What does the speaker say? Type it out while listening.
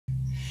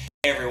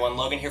Hey everyone,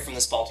 Logan here from the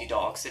Spalty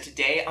Dog. So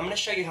today I'm going to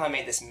show you how I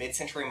made this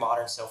mid-century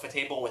modern sofa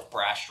table with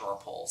brass drawer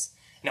pulls.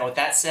 Now with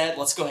that said,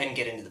 let's go ahead and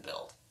get into the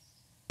build.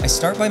 I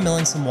start by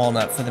milling some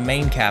walnut for the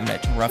main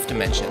cabinet to rough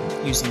dimension,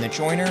 using the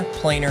joiner,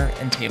 planer,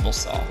 and table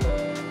saw.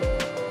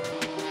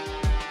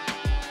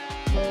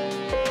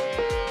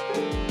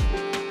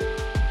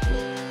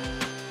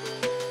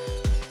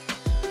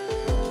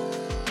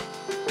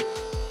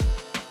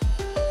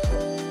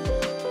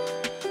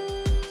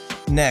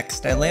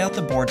 Next, I lay out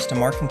the boards to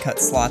mark and cut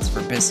slots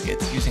for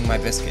biscuits using my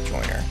biscuit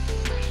joiner.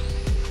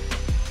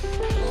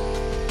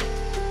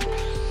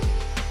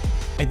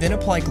 I then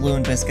apply glue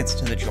and biscuits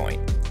to the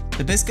joint.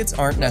 The biscuits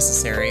aren't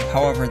necessary,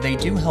 however they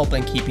do help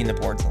in keeping the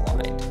boards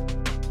aligned.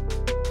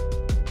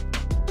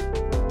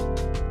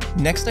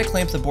 Next I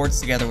clamp the boards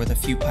together with a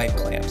few pipe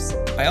clamps.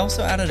 I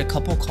also added a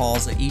couple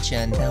cawls at each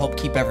end to help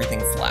keep everything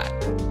flat.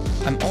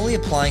 I'm only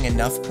applying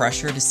enough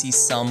pressure to see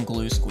some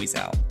glue squeeze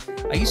out.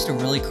 I used to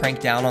really crank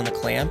down on the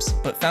clamps,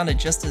 but found it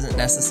just isn't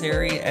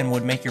necessary and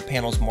would make your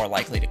panels more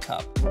likely to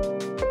cup.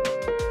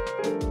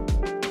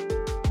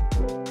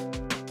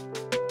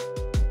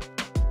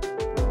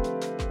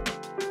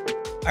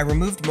 I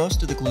removed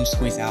most of the glue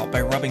squeeze out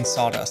by rubbing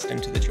sawdust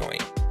into the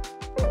joint.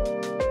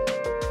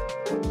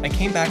 I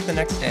came back the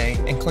next day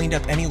and cleaned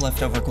up any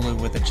leftover glue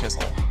with a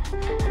chisel.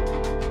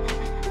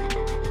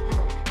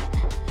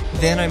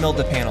 Then I milled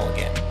the panel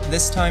again,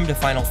 this time to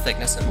final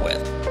thickness and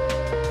width.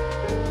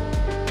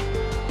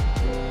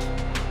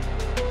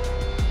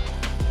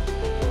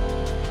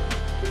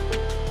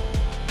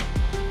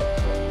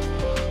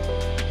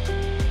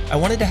 I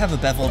wanted to have a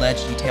beveled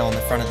edge detail on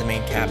the front of the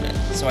main cabinet,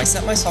 so I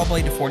set my saw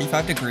blade to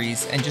 45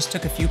 degrees and just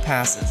took a few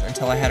passes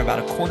until I had about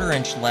a 1/4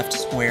 inch left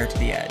square to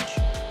the edge.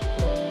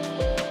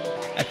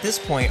 At this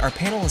point, our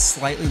panel is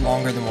slightly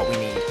longer than what we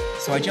need,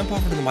 so I jump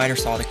over to the miter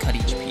saw to cut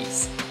each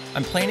piece.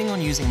 I'm planning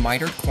on using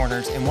mitered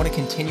corners and want a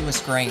continuous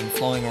grain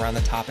flowing around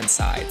the top and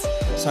sides,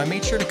 so I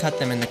made sure to cut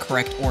them in the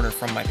correct order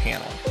from my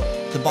panel.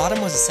 The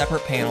bottom was a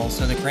separate panel,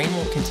 so the grain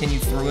won't continue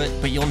through it,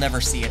 but you'll never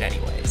see it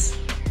anyways.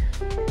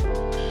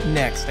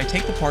 Next, I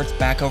take the parts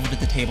back over to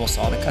the table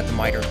saw to cut the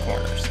mitered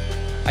corners.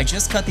 I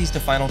just cut these to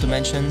final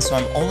dimensions, so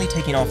I'm only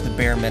taking off the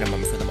bare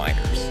minimum for the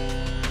miters.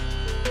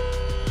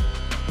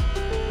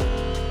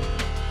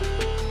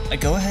 I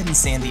go ahead and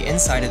sand the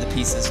inside of the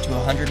pieces to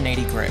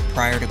 180 grit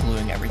prior to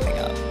gluing everything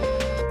up.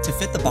 To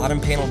fit the bottom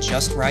panel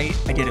just right,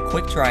 I did a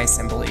quick dry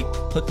assembly,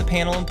 put the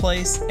panel in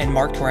place, and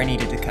marked where I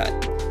needed to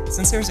cut.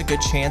 Since there's a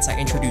good chance I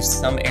introduced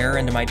some error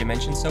into my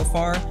dimensions so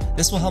far,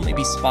 this will help me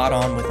be spot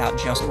on without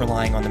just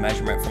relying on the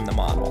measurement from the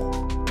model.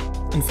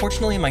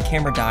 Unfortunately, my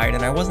camera died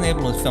and I wasn't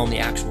able to film the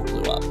actual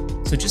glue up,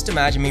 so just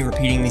imagine me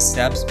repeating these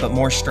steps but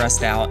more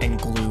stressed out and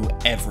glue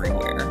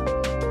everywhere.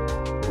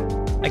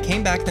 I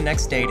came back the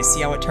next day to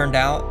see how it turned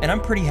out, and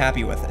I'm pretty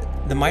happy with it.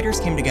 The miters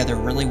came together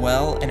really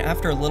well, and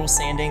after a little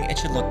sanding, it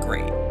should look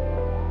great.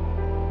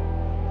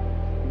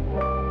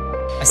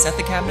 I set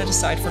the cabinet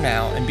aside for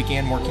now and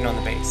began working on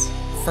the base.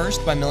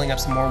 First by milling up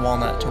some more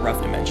walnut to rough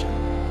dimension.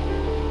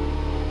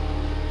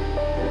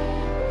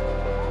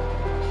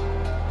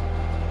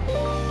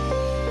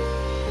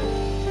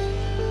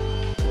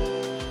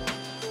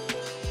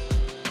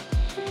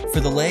 For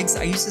the legs,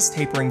 I used this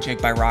tapering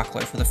jig by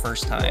Rockler for the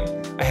first time.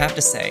 I have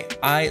to say,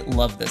 I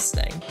love this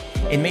thing.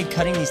 It made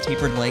cutting these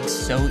tapered legs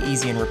so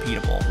easy and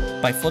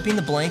repeatable. By flipping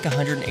the blank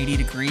 180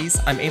 degrees,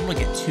 I'm able to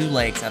get 2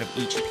 legs out of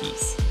each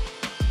piece.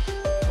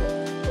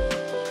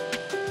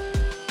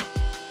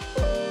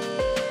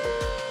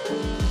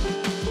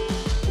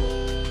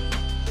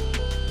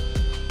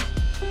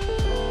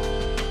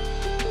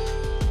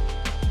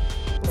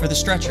 For the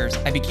stretchers,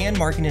 I began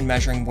marking and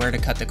measuring where to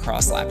cut the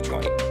cross-lap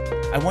joint.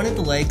 I wanted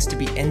the legs to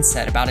be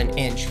inset about 1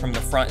 inch from the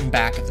front and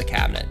back of the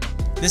cabinet.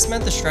 This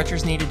meant the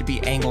stretchers needed to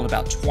be angled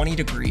about 20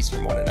 degrees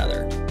from one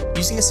another.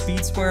 Using a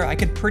speed square, I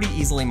could pretty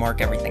easily mark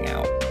everything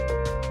out.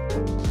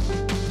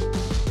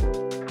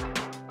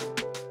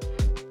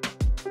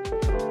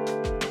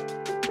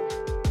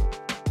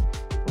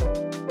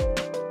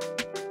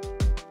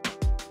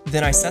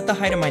 Then I set the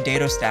height of my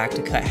dado stack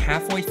to cut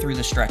halfway through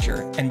the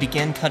stretcher and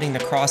began cutting the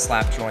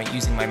cross-lap joint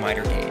using my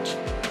miter gauge.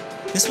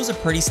 This was a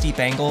pretty steep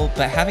angle,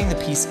 but having the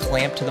piece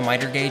clamped to the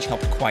miter gauge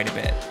helped quite a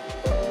bit.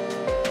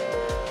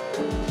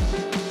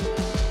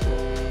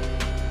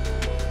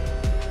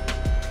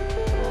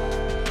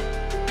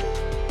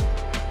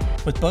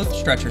 With both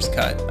stretchers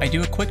cut, I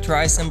do a quick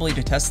dry assembly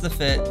to test the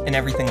fit, and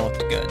everything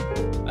looked good.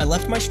 I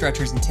left my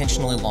stretchers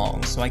intentionally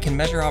long so I can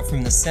measure out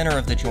from the center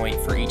of the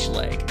joint for each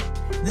leg.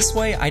 This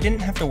way, I didn't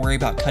have to worry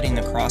about cutting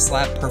the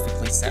cross-lap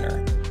perfectly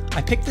center.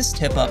 I picked this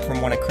tip up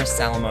from one of Chris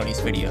Salomone's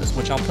videos,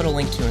 which I'll put a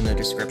link to in the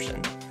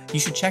description. You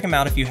should check him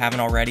out if you haven't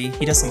already,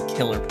 he does some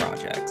killer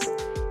projects.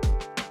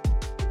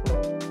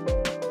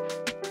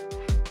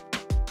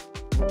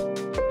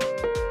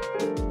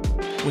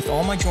 With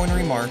all my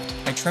joinery marked,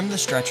 I trimmed the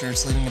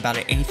stretchers, leaving about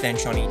 1/8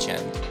 inch on each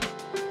end.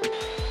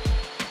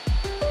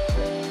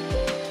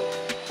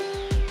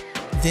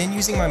 Then,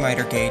 using my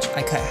miter gauge,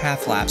 I cut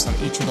half laps on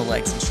each of the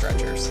legs and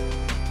stretchers.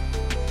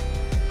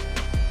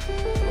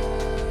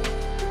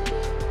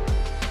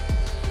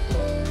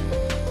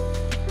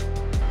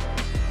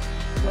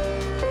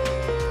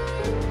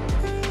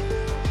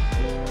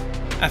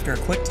 After a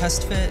quick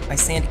test fit, I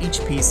sand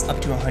each piece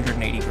up to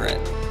 180 grit.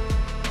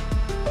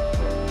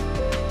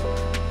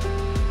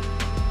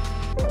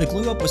 The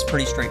glue up was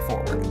pretty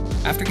straightforward.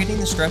 After getting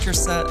the stretcher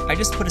set, I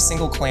just put a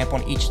single clamp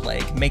on each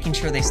leg, making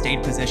sure they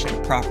stayed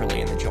positioned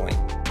properly in the joint.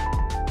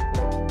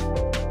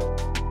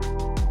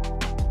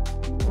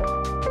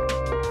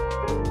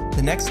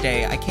 The next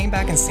day, I came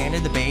back and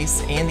sanded the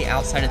base and the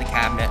outside of the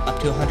cabinet up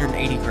to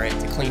 180 grit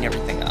to clean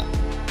everything up.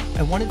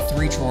 I wanted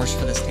 3 drawers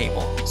for this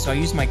table, so I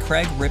used my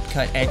Craig Rip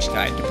Cut Edge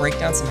Guide to break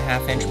down some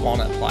 1/2-inch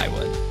walnut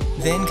plywood,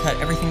 then cut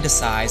everything to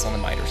size on the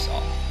miter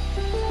saw.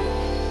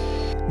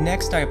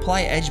 Next, I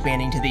apply edge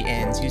banding to the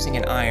ends using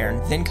an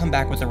iron, then come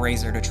back with a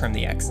razor to trim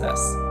the excess.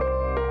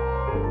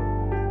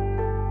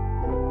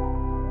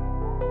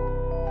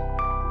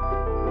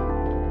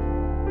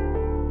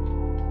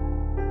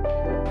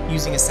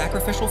 Using a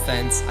sacrificial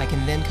fence, I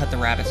can then cut the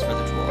rabbets for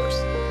the drawers.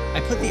 I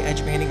put the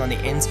edge banding on the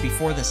ends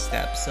before this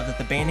step so that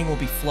the banding will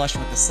be flush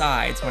with the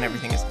sides when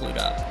everything is glued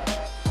up.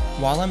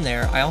 While I'm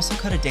there, I also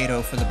cut a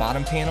dado for the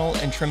bottom panel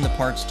and trim the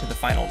parts to the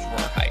final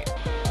drawer height.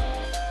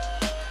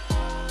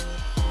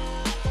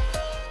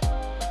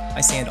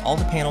 I sand all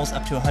the panels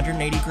up to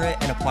 180 grit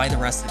and apply the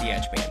rest of the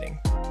edge banding.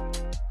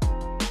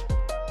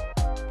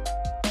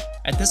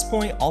 At this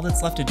point, all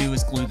that's left to do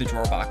is glue the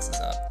drawer boxes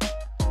up.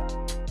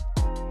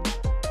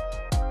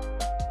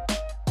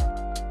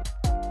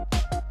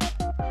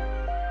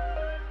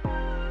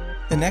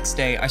 The next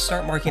day, I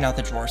start marking out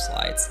the drawer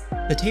slides.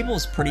 The table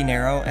is pretty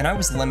narrow and I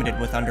was limited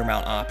with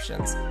undermount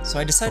options, so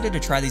I decided to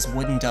try these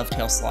wooden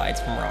dovetail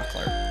slides from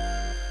Rockler.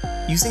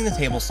 Using the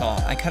table saw,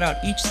 I cut out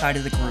each side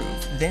of the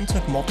groove, then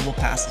took multiple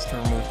passes to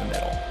remove the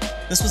middle.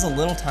 This was a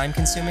little time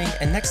consuming,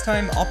 and next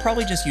time I'll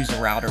probably just use a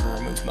router to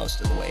remove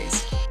most of the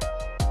waste.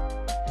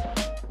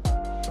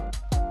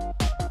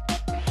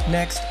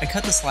 Next, I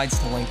cut the slides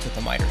to length with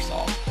the miter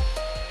saw.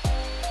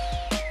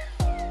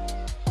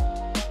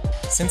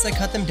 Since I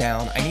cut them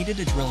down, I needed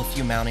to drill a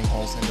few mounting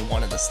holes into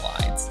one of the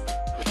slides.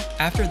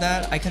 After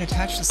that, I could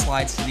attach the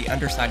slides to the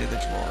underside of the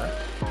drawer.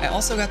 I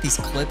also got these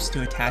clips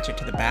to attach it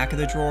to the back of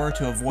the drawer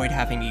to avoid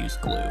having to use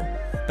glue,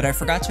 but I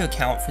forgot to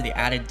account for the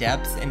added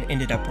depth and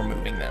ended up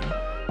removing them.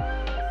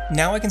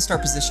 Now I can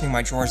start positioning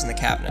my drawers in the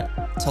cabinet.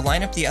 To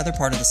line up the other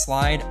part of the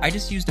slide, I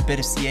just used a bit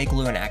of CA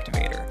glue and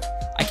activator.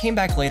 I came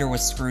back later with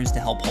screws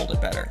to help hold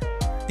it better.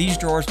 These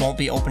drawers won't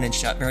be open and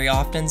shut very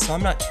often, so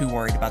I'm not too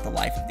worried about the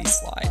life of these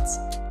slides.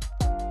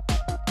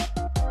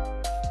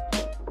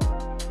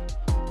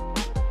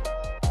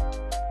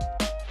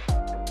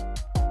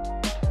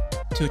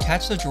 To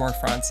attach the drawer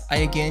fronts, I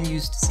again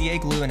used CA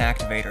glue and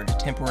activator to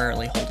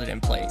temporarily hold it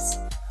in place.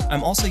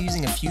 I'm also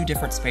using a few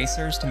different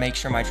spacers to make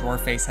sure my drawer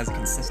face has a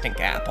consistent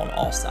gap on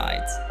all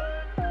sides.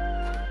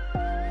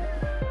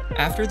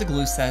 After the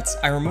glue sets,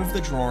 I remove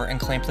the drawer and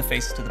clamp the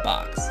face to the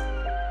box.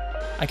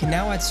 I can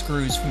now add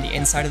screws from the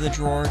inside of the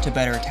drawer to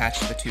better attach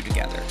the two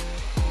together.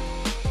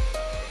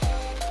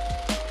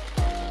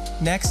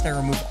 Next, I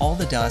remove all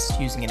the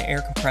dust using an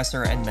air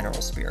compressor and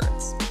mineral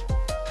spirits.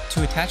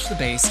 To attach the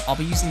base, I'll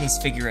be using these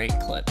figure-8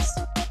 clips.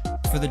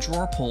 For the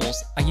drawer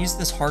pulls, I used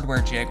this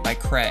hardware jig by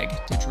Craig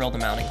to drill the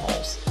mounting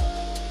holes.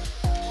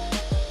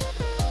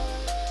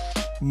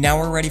 Now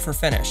we're ready for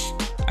finish.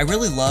 I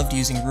really loved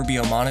using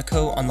Rubio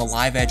Monaco on the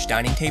live edge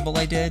dining table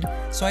I did,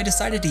 so I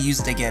decided to use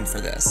it again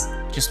for this.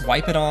 Just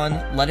wipe it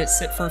on, let it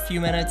sit for a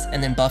few minutes,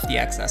 and then buff the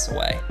excess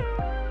away.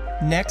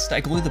 Next, I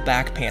glue the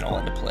back panel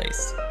into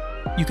place.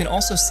 You can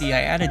also see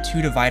I added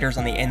 2 dividers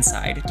on the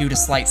inside due to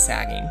slight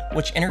sagging,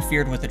 which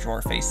interfered with the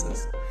drawer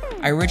faces.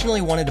 I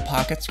originally wanted to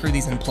pocket screw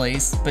these in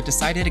place, but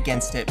decided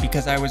against it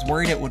because I was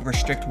worried it would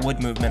restrict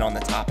wood movement on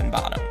the top and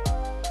bottom.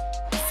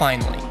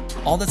 Finally,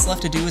 all that's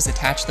left to do is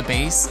attach the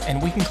base,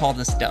 and we can call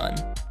this done.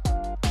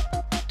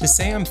 To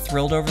say I'm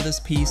thrilled over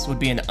this piece would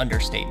be an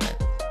understatement.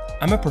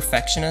 I'm a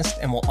perfectionist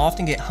and will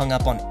often get hung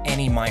up on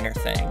any minor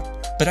thing,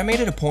 but I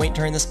made it a point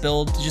during this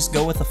build to just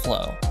go with the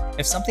flow.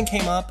 If something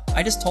came up,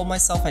 I just told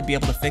myself I'd be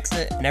able to fix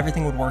it and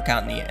everything would work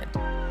out in the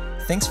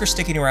end. Thanks for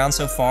sticking around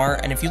so far,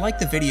 and if you liked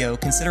the video,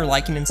 consider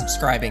liking and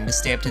subscribing to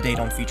stay up to date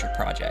on future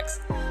projects.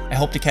 I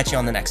hope to catch you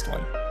on the next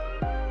one.